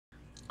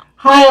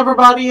Hi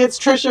everybody, it's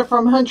Trisha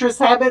from Huntress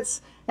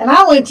Habits, and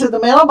I went to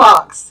the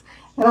mailbox,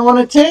 and I want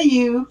to tell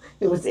you,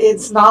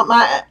 it's not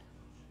my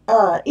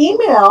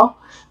email,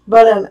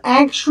 but an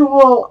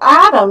actual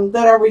item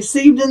that I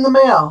received in the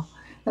mail,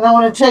 and I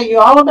want to tell you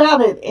all about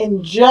it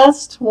in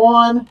just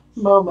one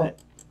moment.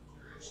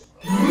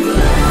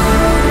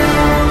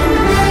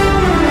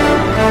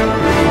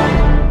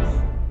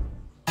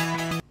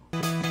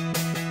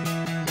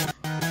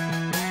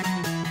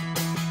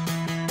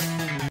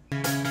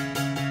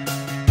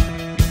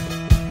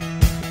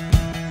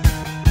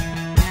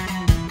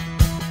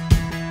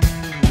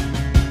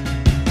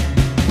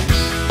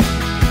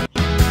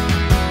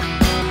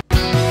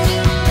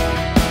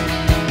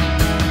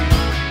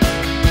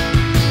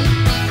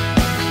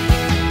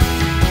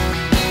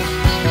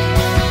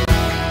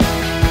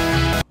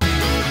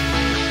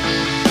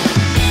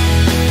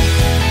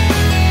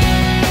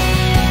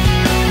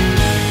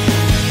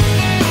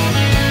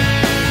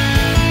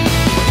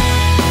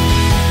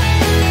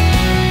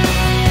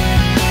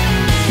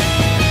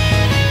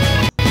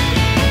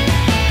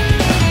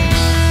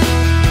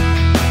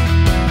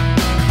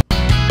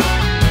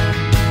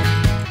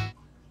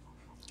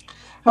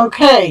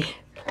 Okay,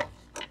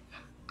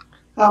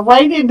 I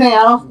waited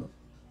now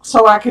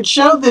so I could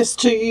show this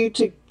to you,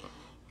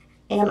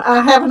 and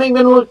I haven't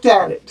even looked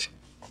at it.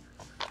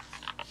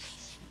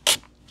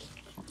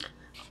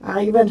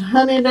 I even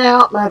hunted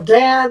out my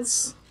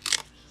dad's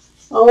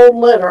old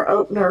letter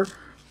opener.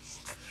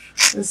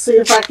 Let's see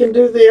if I can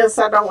do this.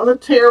 I don't want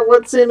to tear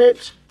what's in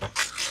it.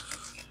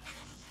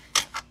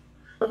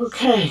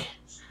 Okay,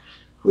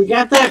 we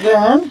got that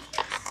done.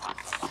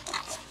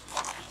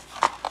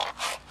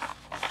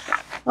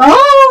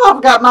 Oh,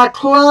 I've got my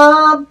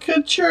Club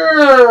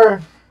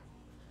Couture,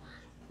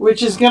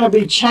 which is going to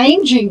be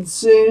changing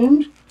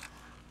soon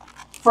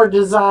for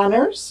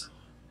designers.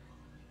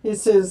 It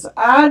says,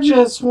 I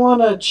just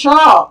want to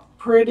chalk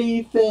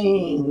pretty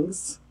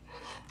things.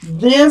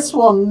 This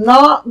will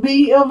not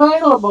be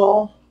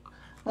available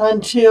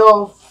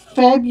until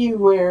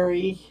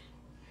February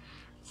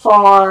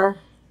for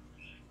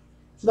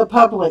the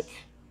public,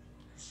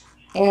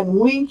 and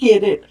we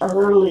get it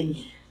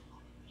early.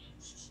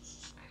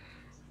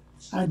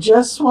 I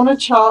just want to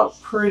chalk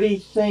pretty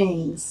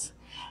things.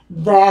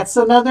 That's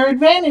another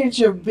advantage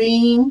of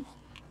being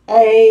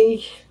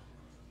a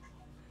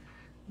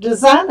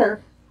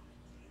designer.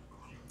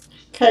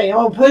 Okay, I'm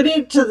going to put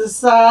it to the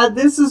side.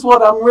 This is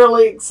what I'm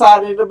really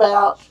excited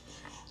about.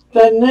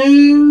 The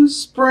new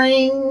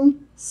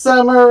spring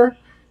summer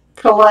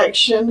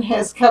collection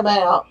has come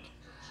out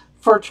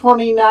for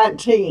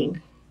 2019.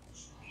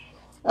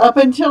 Up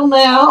until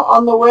now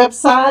on the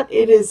website,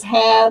 it has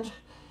had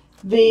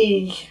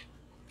the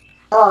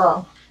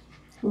autumn,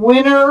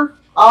 winter,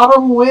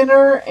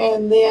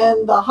 and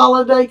then the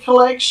holiday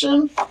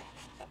collection.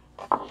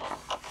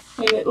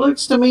 And it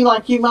looks to me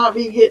like you might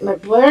be getting a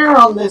glare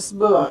on this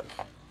book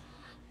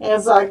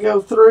as I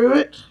go through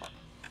it.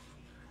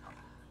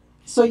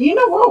 So you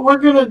know what we're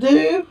going to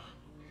do?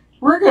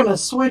 We're going to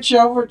switch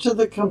over to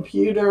the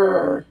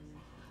computer,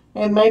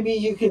 and maybe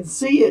you can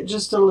see it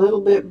just a little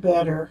bit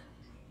better.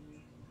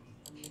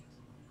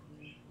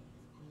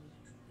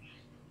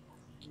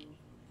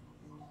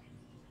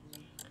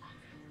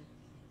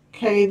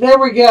 Okay, there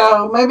we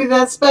go. Maybe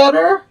that's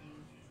better.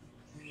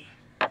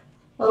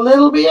 A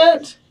little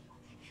bit.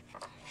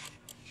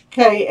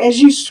 Okay,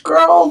 as you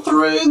scroll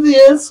through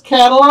this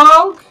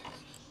catalog,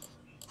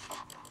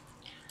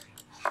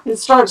 it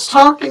starts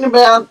talking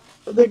about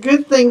the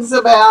good things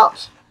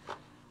about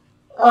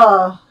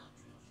Club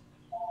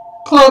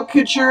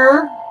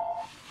Couture,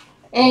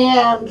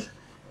 and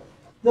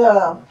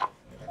the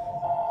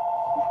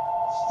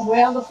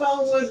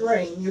phone would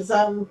ring as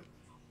I'm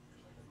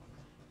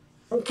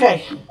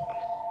okay.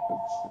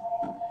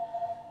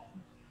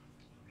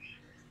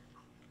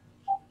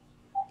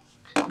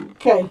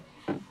 Okay.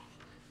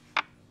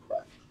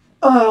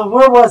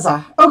 Where was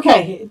I?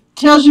 Okay, it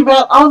tells you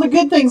about all the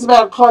good things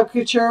about Club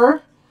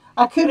Couture.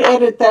 I could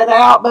edit that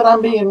out, but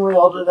I'm being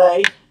real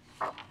today.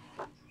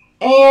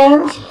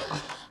 And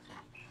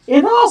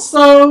it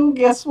also,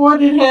 guess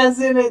what it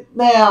has in it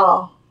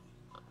now?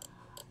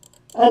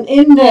 An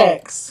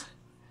index.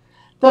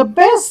 The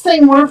best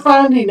thing we're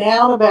finding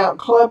out about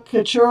Club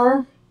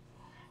Couture,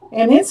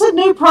 and it's a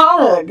new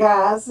product,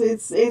 guys.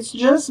 It's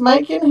just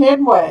making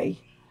headway.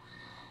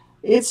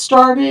 It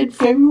started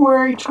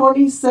February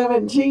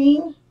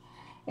 2017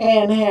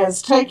 and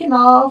has taken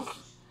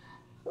off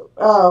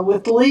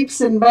with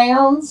leaps and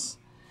bounds.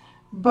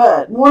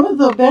 But one of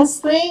the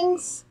best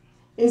things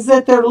is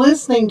that they're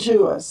listening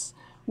to us.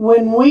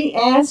 When we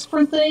ask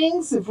for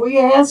things, if we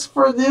ask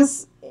for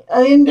this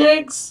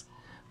index,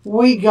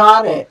 we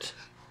got it.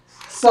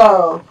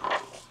 So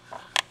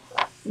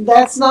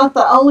that's not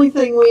the only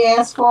thing we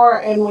asked for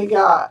and we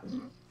got.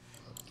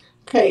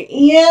 Okay,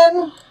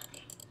 in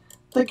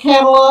the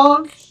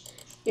catalog,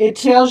 it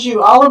tells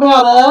you all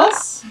about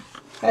us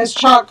as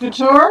Chalk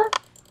Couture.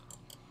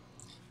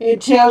 It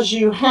tells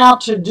you how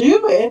to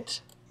do it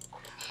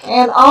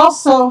and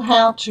also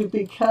how to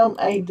become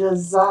a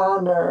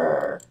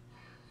designer.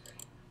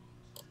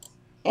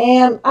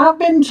 And I've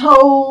been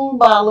told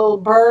by a little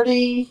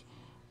birdie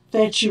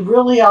that you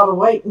really ought to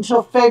wait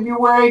until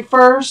February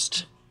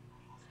 1st,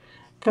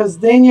 because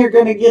then you're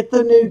going to get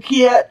the new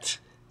kit,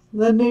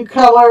 the new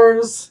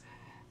colors,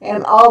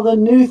 and all the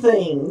new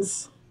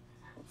things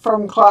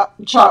from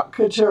Chalk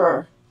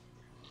Couture.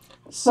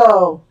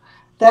 So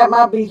that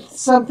might be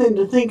something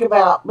to think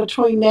about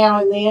between now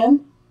and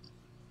then.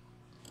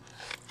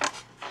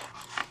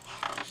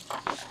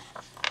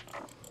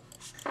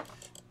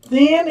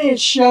 Then it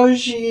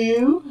shows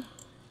you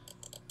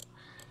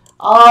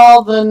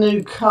all the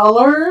new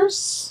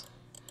colors,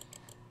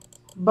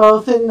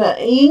 both in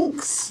the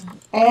inks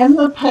and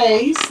the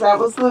paste. That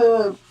was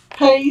the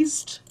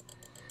paste.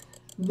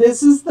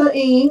 This is the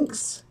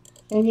inks.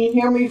 And you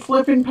hear me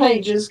flipping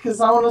pages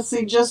because I want to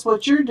see just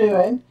what you're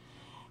doing.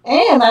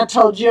 And I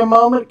told you a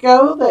moment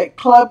ago that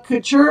Club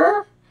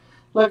Couture,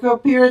 look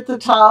up here at the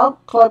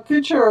top, Club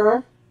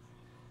Couture.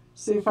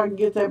 See if I can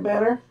get that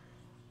better.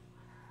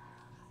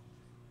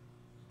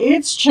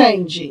 It's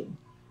changing.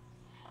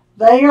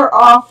 They are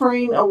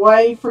offering a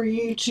way for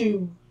you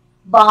to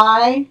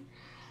buy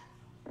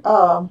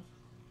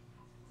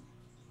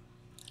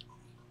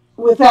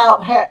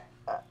without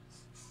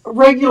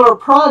regular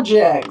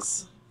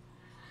projects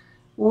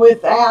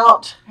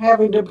without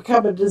having to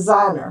become a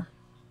designer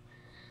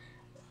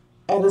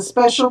at a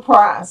special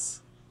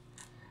price.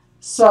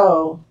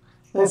 So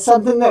that's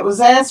something that was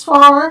asked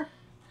for,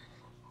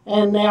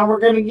 and now we're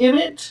going to get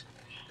it.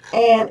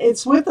 And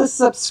it's with a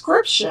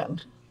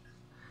subscription.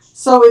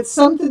 So it's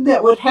something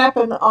that would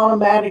happen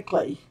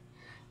automatically.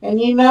 And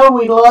you know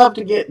we love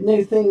to get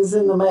new things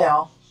in the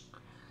mail.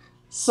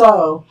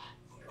 So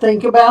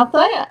think about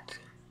that.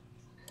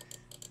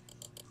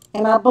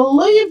 And I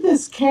believe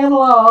this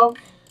catalog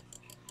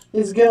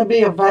is going to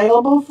be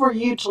available for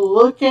you to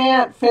look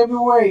at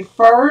February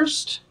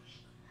 1st.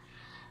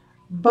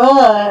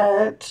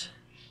 But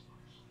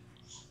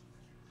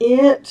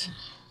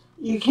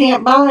you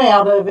can't buy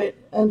out of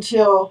it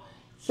until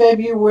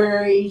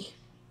February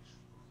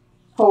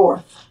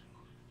 4th.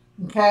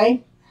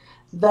 Okay?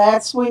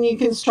 That's when you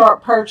can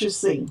start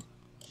purchasing.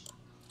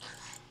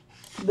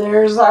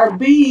 There's our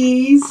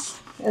bees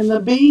and the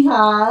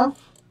beehive.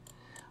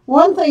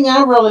 One thing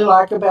I really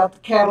like about the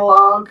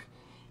catalog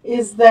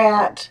is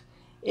that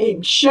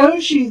it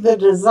shows you the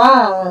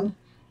design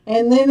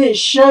and then it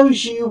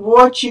shows you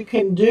what you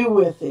can do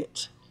with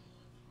it.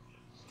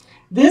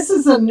 This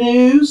is a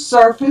new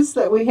surface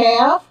that we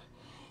have.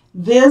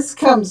 This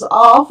comes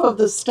off of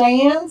the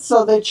stand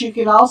so that you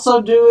can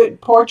also do it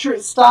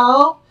portrait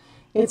style.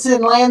 It's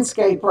in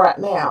landscape right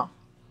now.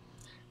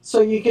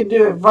 So you can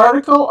do it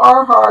vertical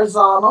or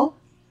horizontal.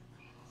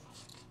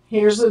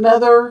 Here's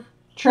another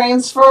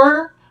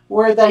transfer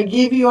where they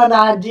give you an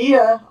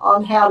idea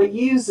on how to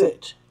use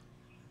it.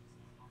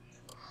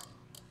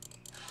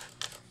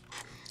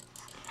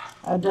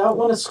 I don't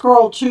want to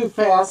scroll too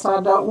fast.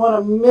 I don't want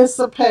to miss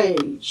a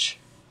page.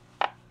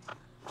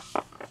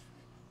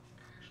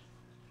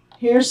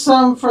 Here's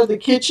some for the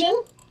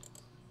kitchen.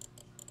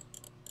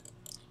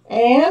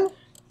 And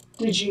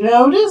did you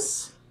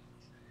notice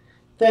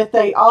that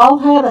they all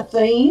had a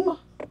theme?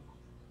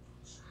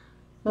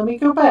 Let me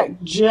go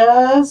back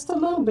just a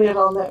little bit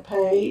on that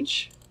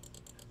page.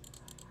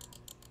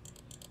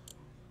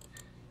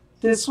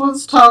 This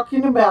one's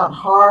talking about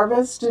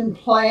harvest and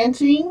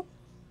planting.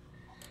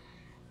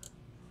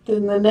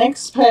 Then the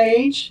next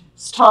page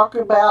is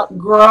talking about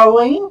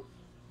growing.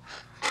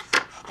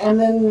 And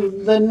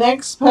then the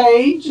next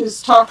page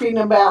is talking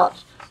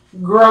about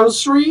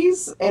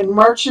groceries and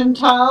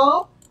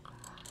mercantile.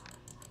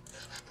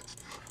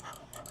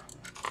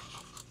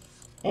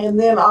 And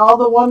then all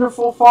the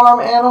wonderful farm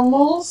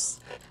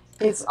animals.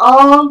 It's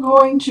all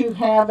going to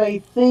have a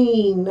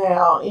theme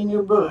now in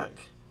your book.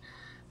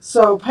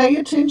 So pay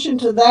attention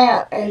to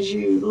that as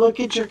you look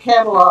at your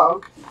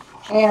catalog.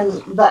 And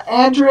the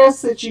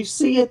address that you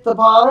see at the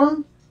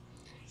bottom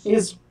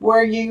is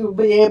where you'll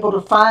be able to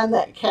find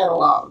that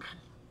catalog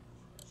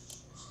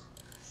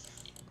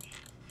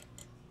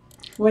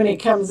when it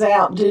comes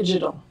out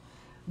digital.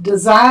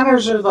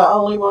 Designers are the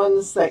only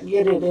ones that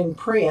get it in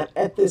print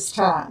at this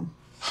time.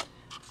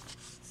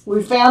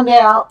 We found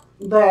out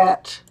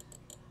that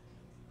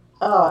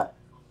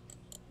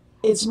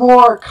it's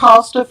more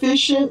cost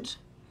efficient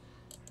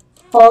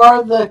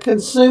for the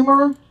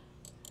consumer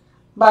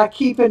by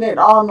keeping it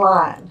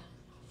online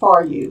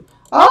for you.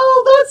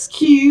 Oh, that's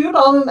cute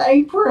on an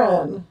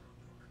apron.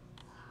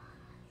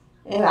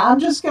 And I'm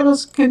just going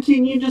to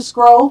continue to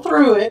scroll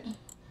through it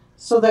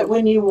so that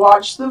when you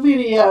watch the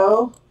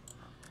video,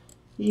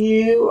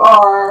 you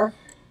are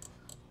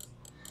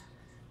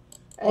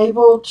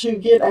able to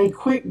get a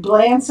quick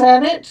glance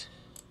at it.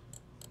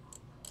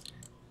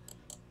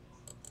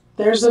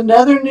 There's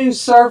another new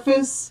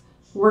surface.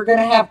 We're going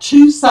to have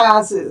 2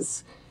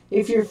 sizes.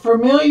 If you're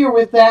familiar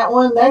with that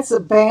one, that's a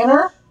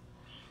banner.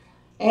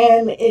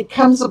 And it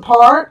comes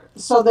apart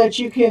so that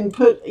you can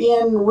put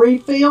in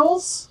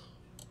refills.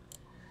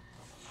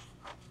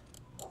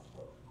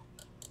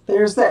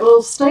 There's that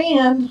little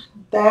stand.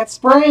 That's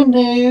brand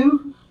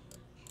new.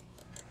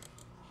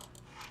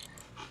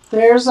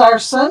 There's our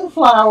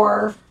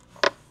sunflower.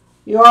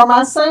 You Are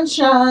My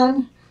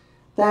Sunshine.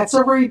 That's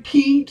a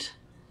repeat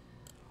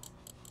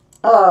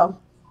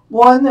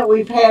one that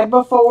we've had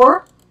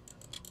before.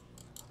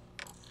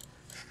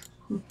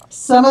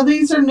 Some of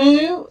these are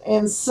new,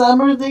 and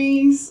some of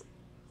these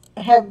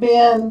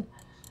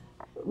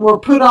were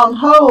put on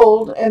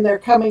hold, and they're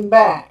coming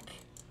back.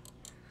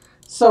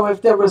 So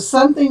if there was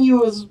something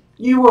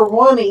you were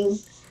wanting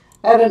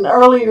at an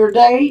earlier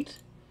date,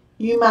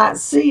 you might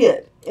see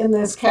it in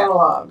this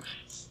catalog.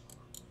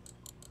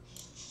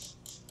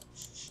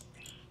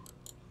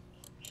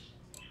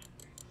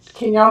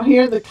 Can y'all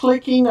hear the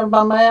clicking of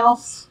my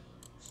mouse?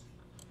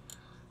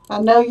 I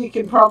know you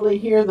can probably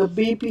hear the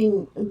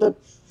beeping, the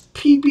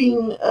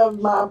peeping of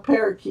my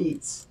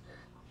parakeets.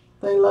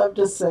 They love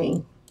to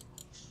sing.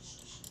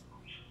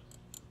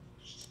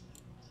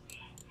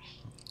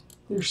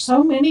 There's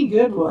so many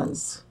good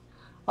ones.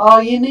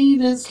 All you need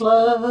is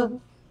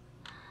love.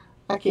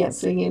 I can't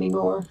sing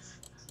anymore.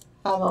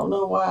 I don't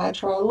know why I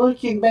try.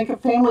 Look, you can make a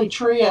family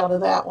tree out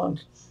of that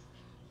one.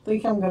 I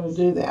think I'm going to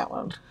do that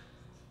one.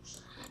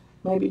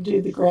 Maybe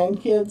do the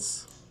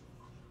grandkids.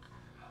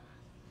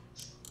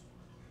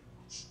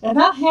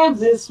 And I have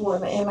this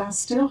one, and I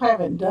still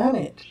haven't done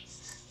it.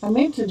 I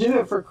meant to do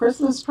it for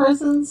Christmas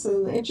presents,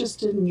 and it just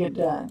didn't get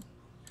done.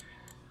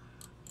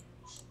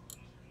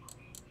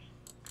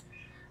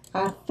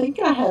 I think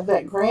I have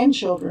that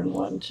grandchildren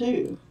one,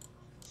 too.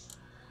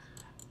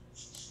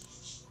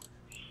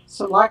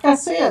 So like I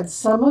said,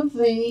 some of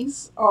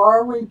these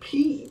are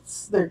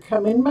repeats. They're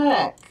coming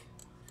back.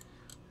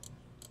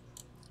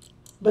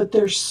 But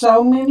there's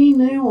so many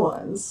new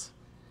ones.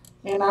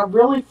 And I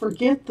really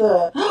forget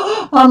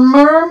a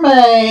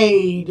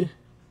mermaid.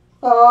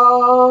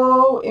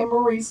 Oh,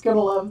 Emery's going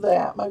to love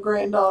that, my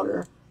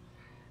granddaughter.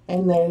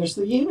 And there's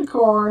the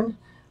unicorn.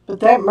 But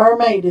that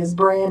mermaid is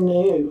brand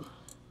new.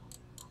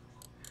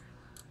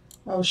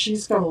 Oh,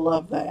 she's going to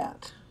love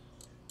that.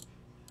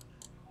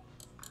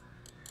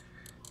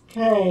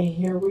 Okay,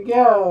 here we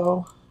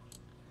go.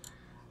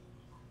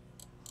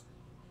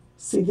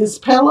 See this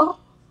pillow?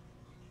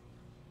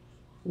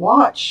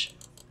 Watch.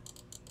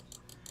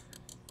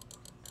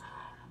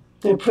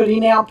 They're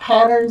putting out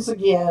patterns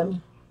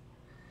again.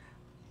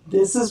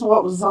 This is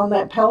what was on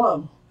that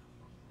pillow.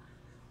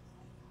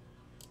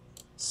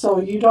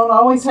 So you don't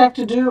always have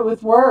to do it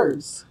with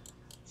words.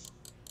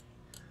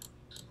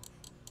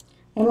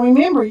 And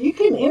remember, you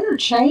can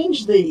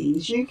interchange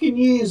these. You can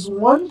use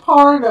one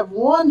part of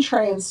one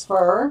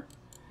transfer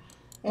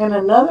and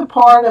another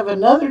part of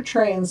another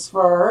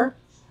transfer.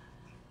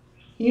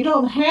 You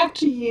don't have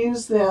to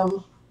use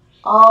them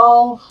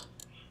all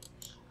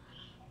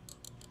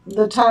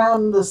the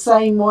time the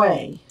same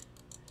way.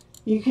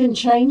 You can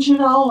change it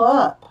all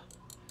up.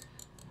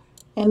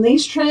 And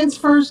these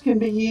transfers can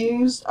be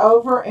used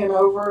over and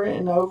over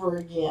and over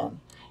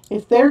again.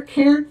 If they're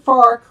cared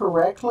for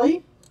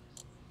correctly,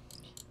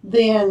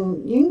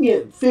 then you can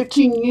get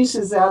 15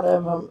 uses out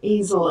of them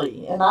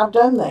easily. And I've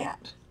done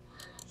that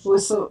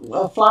with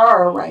a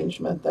flower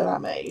arrangement that I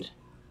made.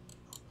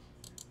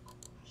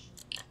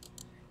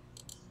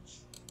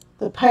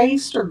 The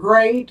pastes are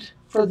great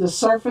for the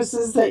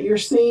surfaces that you're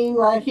seeing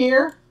right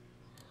here,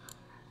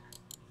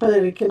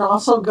 but it can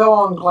also go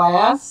on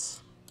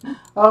glass.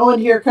 Oh,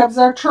 and here comes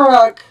our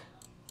truck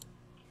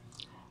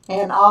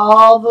and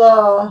all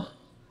the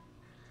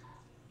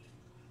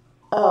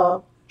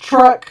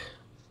truck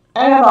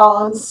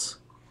add-ons.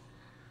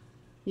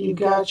 You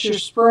got your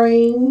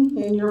spring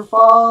and your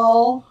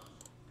fall,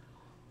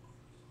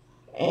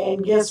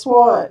 and guess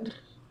what?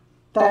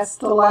 That's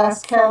the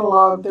last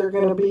catalog they're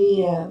going to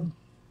be in.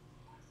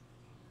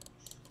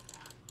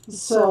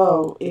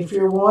 So if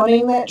you're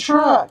wanting that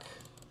truck,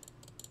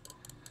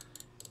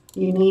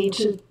 you need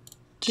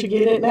to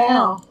get it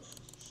now.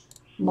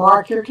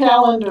 Mark your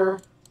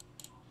calendar.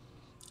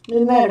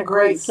 Isn't that a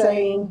great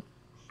saying?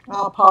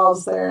 I'll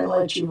pause there and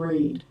let you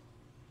read.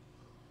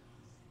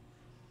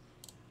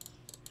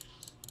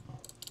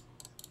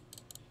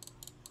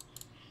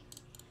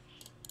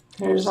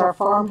 Here's our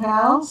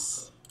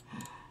farmhouse.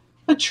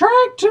 A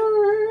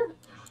tractor.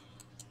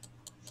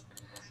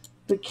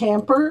 The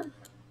camper.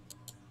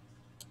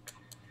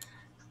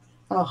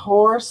 A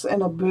horse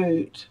and a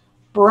boot.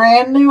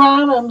 Brand new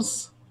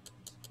items.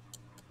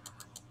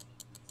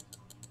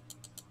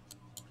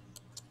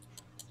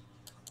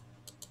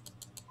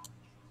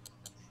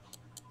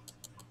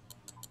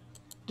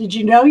 Did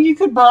you know you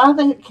could buy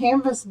that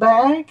canvas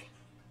bag?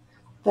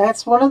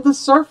 That's one of the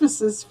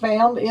surfaces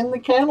found in the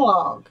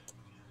catalog.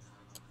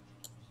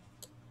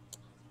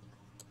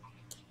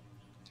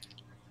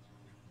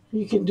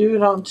 You can do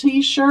it on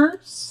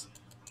t-shirts.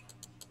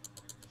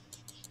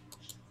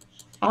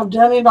 I've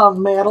done it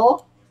on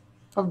metal.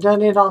 I've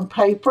done it on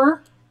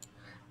paper.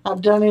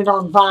 I've done it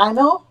on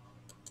vinyl.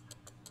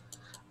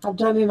 I've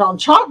done it on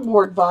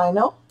chalkboard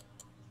vinyl.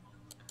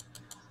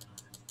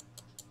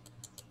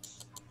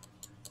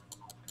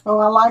 Oh,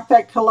 I like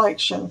that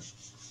collection.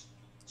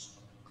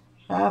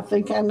 I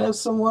think I know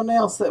someone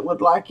else that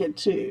would like it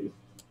too.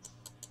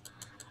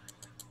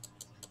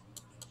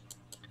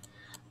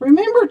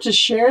 Remember to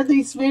share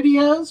these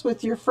videos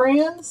with your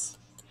friends.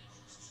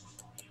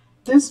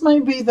 This may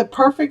be the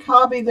perfect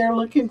hobby they're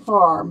looking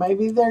for.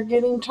 Maybe they're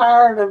getting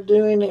tired of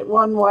doing it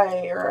one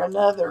way or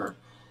another.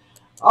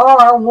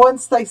 Or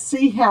once they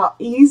see how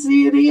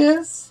easy it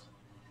is,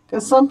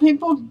 because some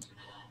people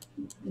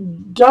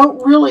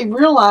don't really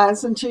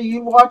realize until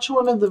you watch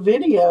one of the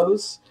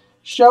videos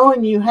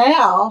showing you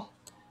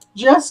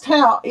just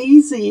how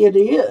easy it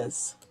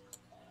is.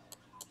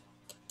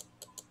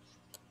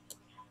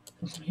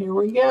 Here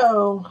we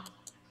go.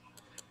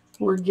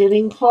 We're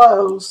getting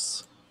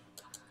close.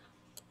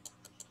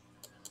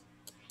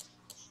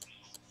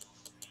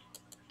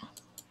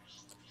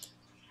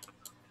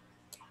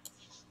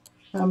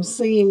 I'm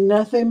seeing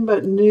nothing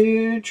but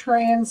new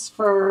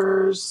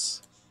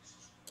transfers.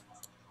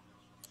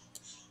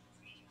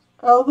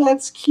 Oh,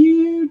 that's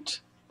cute.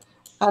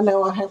 I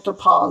know I have to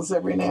pause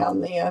every now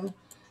and then.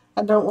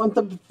 I don't want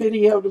the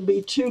video to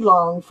be too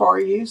long for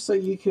you so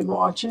you can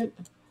watch it.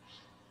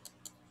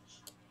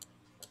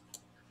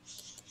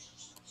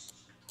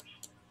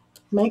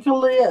 Make a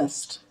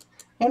list.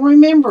 And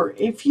remember,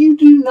 if you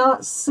do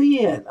not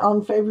see it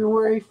on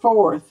February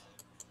 4th,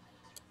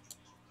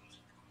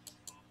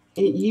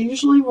 it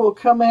usually will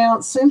come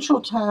out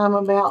Central Time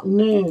about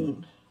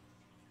noon.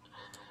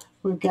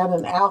 We've got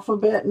an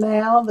alphabet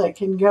now that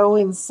can go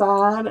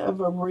inside of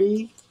a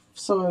wreath,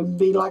 so it would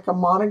be like a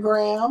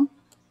monogram.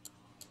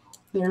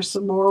 There's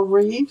some more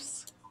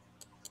wreaths.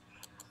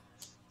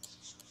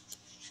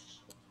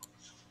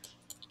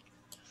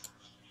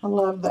 I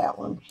love that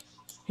one.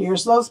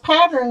 Here's those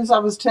patterns I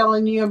was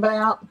telling you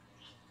about.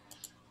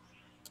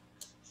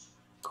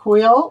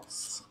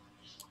 Quilts.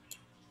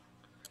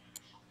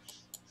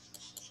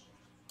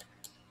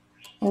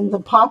 And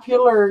the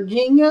popular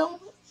gingham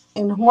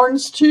and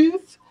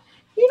houndstooth.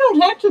 You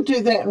don't have to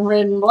do that in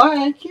red and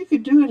black. You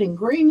could do it in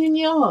green and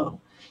yellow.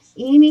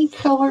 Any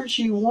colors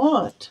you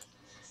want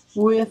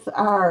with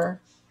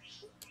our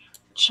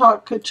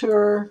Chalk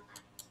Couture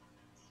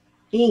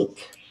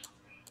ink.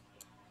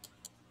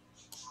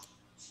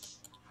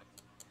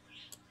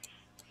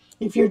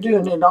 If you're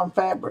doing it on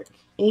fabric.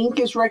 Ink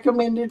is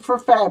recommended for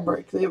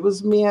fabric. It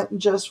was meant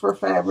just for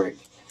fabric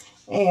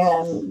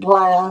and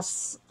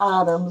glass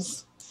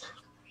items.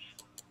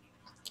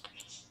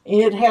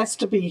 It has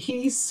to be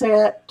heat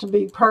set to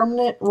be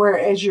permanent,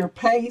 whereas your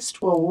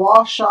paste will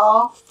wash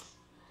off.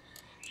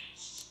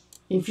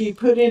 If you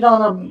put it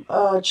on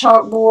a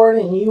chalkboard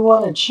and you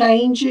want to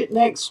change it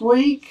next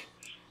week,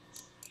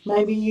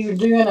 maybe you're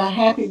doing a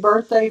happy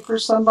birthday for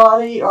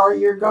somebody, or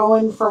you're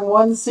going from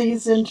one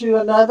season to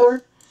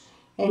another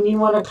and you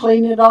want to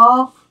clean it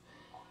off,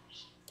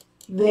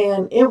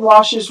 then it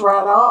washes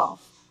right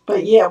off.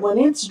 But yet when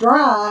it's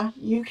dry,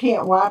 you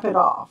can't wipe it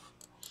off.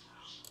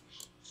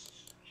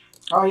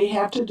 All you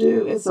have to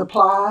do is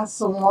apply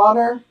some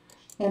water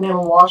and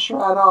it'll wash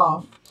right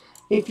off.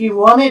 If you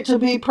want it to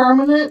be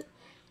permanent,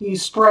 you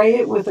spray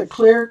it with a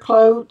clear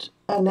coat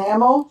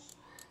enamel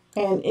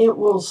and it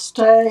will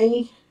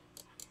stay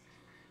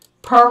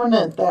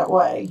permanent that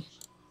way.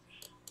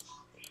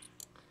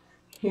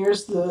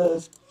 Here's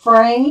the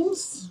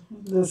frames,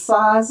 the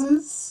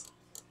sizes,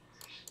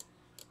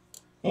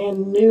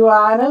 and new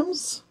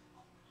items.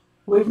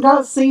 We've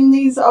not seen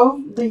these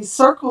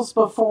circles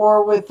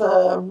before with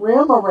a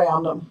rim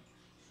around them,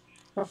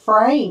 a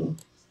frame.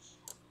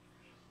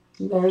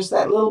 And there's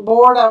that little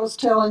board I was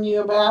telling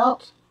you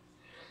about.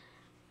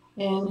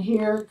 And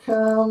here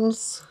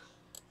comes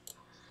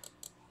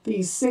the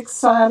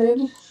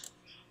 6-sided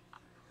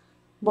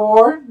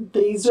board.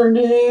 These are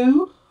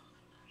new.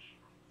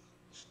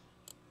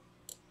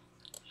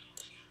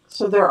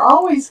 So they're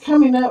always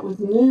coming up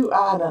with new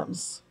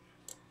items.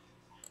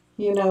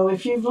 You know,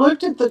 if you've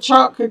looked at the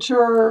Chalk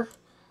Couture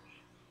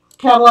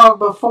catalog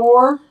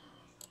before,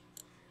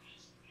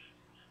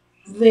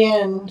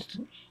 then,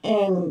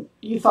 and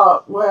you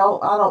thought, well,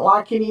 I don't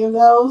like any of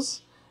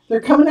those,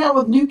 they're coming out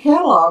with new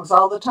catalogs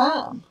all the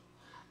time.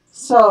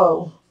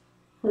 So,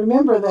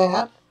 remember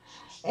that.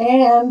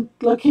 And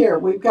look here,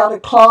 we've got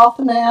a cloth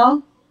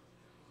now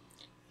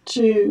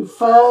to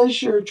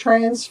fuzz your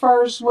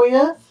transfers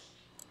with.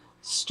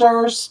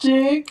 Stir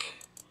stick.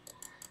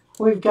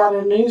 We've got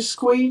a new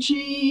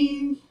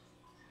squeegee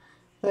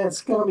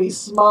that's going to be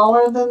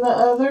smaller than the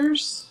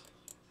others.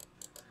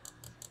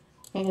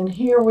 And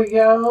here we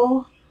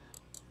go.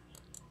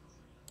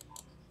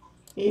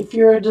 If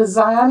you're a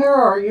designer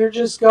or you're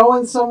just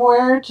going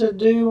somewhere to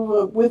do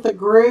with a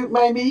group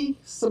maybe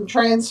some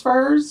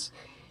transfers,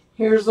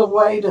 here's a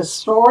way to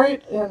store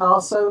it and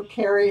also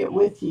carry it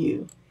with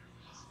you.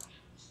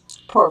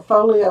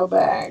 Portfolio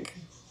bag.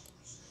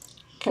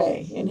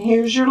 Okay, and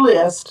here's your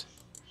list.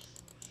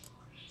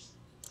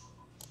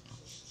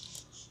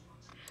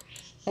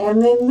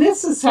 And then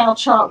this is how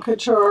Chalk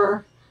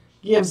Couture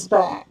gives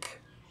back.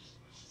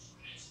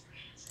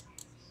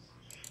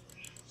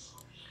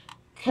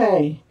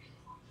 Okay,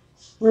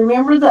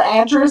 remember the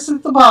address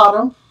at the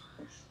bottom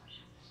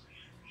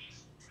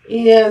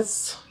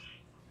is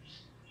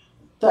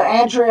the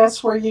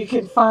address where you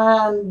can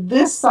find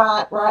this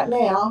site right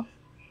now.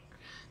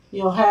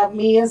 You'll have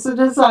me as a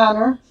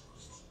designer.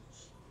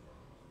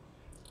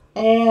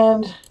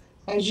 And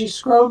as you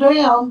scroll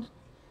down,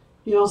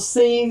 you'll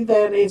see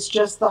that it's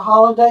just the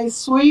holiday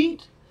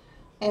suite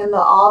and the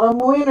autumn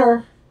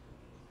winter.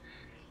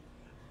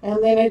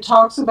 And then it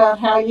talks about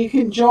how you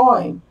can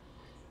join.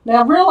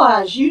 Now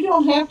realize you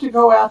don't have to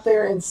go out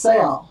there and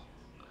sell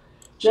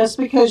just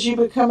because you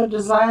become a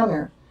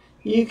designer.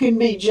 You can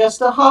be just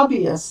a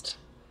hobbyist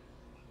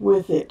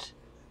with it.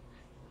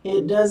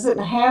 It doesn't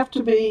have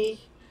to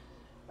be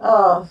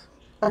a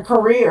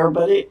career,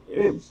 but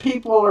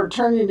people are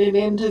turning it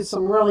into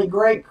some really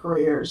great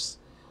careers.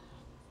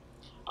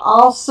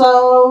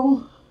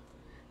 Also,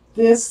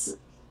 this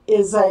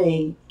is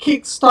a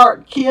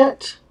Kickstart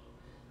kit.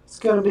 It's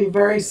going to be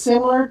very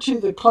similar to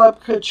the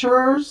Club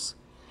Couture's.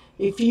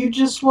 If you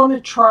just want to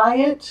try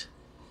it,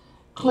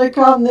 click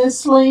on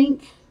this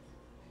link.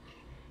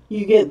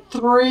 You get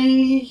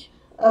 3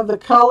 of the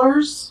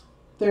colors.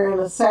 They're in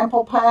a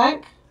sample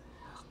pack.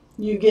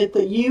 You get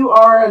the You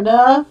Are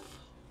Enough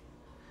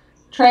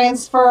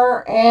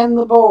transfer and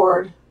the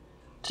board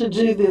to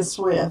do this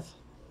with.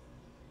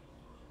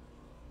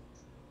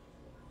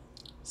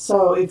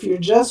 So if you're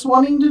just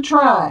wanting to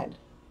try it,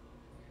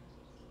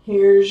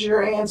 here's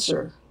your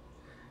answer.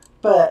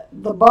 But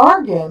the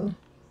bargain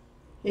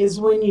is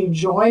when you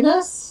join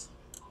us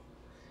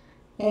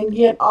and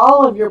get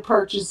all of your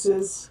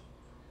purchases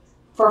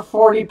for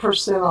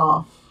 40%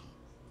 off.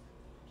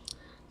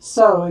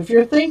 So if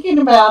you're thinking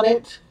about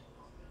it,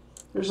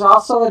 there's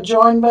also a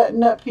join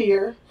button up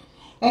here.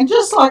 And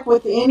just like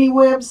with any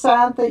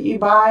website that you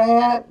buy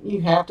at,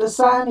 you have to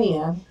sign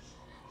in.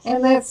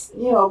 And that's,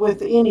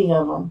 with any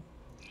of them.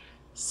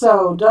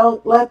 So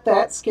don't let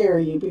that scare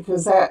you,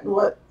 because that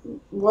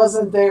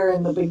wasn't there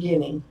in the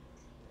beginning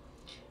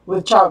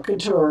with Chalk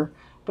Couture.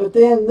 But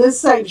then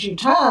this saves you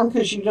time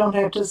because you don't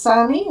have to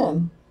sign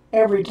in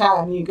every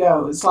time you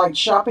go. It's like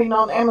shopping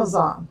on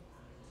Amazon.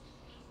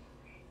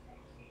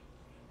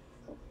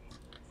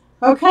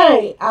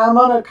 Okay, I'm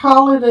going to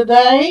call it a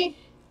day,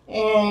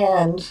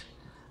 and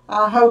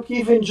I hope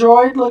you've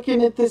enjoyed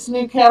looking at this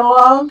new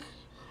catalog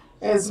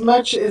as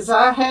much as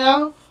I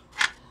have.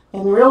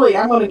 And really,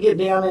 I'm going to get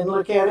down and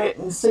look at it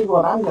and see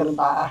what I'm going to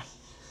buy.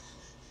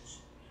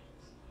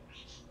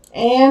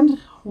 And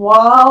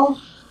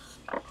while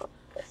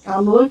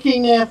I'm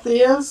looking at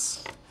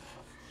this,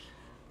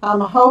 I'm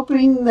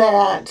hoping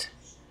that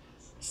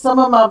some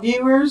of my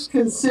viewers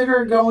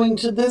consider going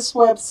to this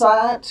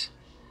website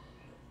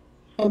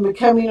and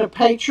becoming a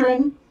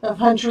patron of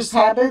Huntress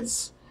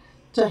Habits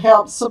to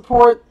help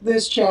support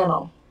this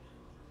channel.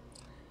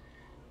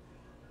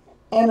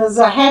 And as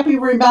a happy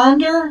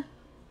reminder,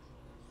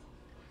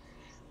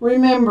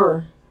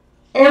 remember,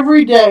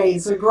 every day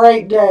is a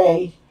great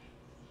day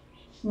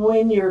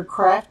when you're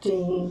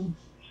crafting.